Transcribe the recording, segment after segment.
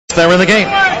They're in the game.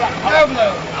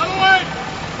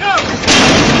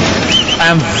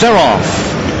 And they're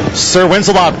off. Sir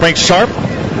Winzalot breaks sharp.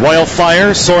 Royal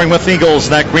Fire soaring with Eagles.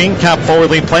 That green cap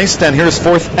forwardly placed. And here's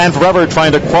Fourth and Forever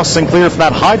trying to cross and clear from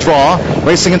that high draw,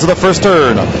 racing into the first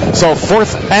turn. So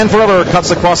Fourth and Forever cuts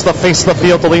across the face of the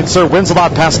field to lead Sir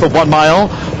Winzalot past the 1 mile.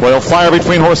 Royal Fire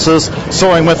between horses,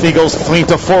 soaring with Eagles, fleeing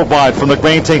to 4 wide from the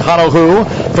green Tejano.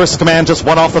 First Command just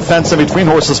one off the fence in between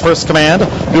horses. First Command.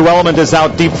 New Element is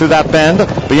out deep through that bend.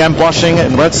 BM Blushing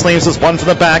in red sleeves is one from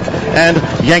the back. And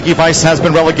Yankee Vice has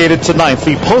been relegated to 9th.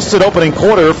 The posted opening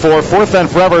quarter for Fourth and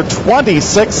Forever,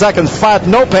 26 seconds flat,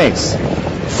 no pace.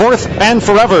 Fourth and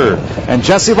Forever. And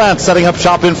Jesse Lantz setting up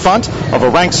shop in front of a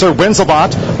ranked Sir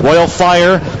Winzalot. Royal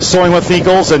Fire soaring with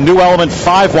Eagles, and New Element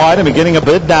 5 wide and beginning a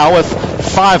bid now with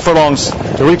 5 furlongs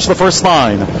to reach the first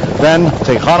line. Then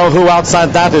Tejano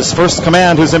outside that is First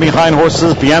Command, who's in behind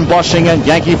horses. BM Blushing and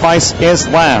Yankee Vice is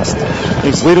last.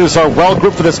 These leaders are well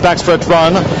grouped for this backstretch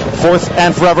run. Fourth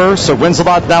and Forever. Sir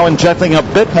Winzalot now injecting a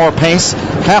bit more pace.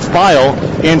 Half mile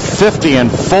in 50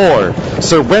 and 4.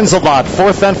 Sir Winzalot,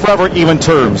 Fourth and Forever, even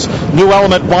terms. New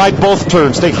Element wide both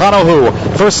turns. Tejano,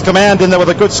 First Command in there with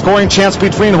a good scoring chance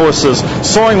between horses.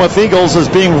 Soaring with Eagles is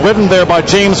being ridden there by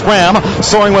James Graham.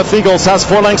 Soaring with Eagles has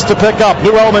 4 lengths to pick up.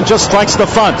 New Element just strikes the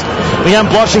front. BM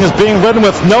Blushing is being ridden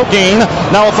with no gain.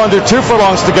 Now with under 2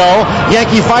 furlongs to go.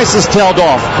 Yankee Vice is tailed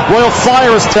off. Royal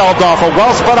Fire is tailed off. A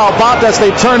well spread out lot as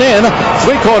they turn in.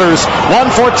 3/4.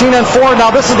 1:14 and 4. Now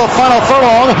this is the final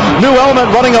furlong. New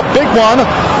Element running a big one.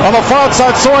 On the far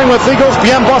outside, soaring with Eagles.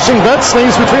 BM Blushing, red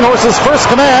sleeves between horses. First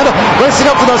Command racing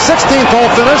up to the 16th hole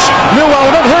finish. New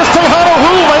Element. Here's Tejano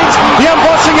late. BM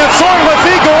Blushing and soaring with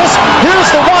Eagles. Here's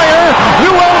the wire.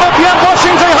 New Element, BM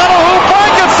Blushing, Tejano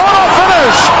blanket photo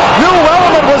finish. New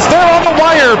Element was there on the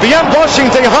wire. BM Blushing,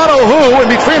 Tejano in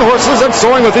between horses and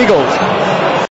soaring with Eagles.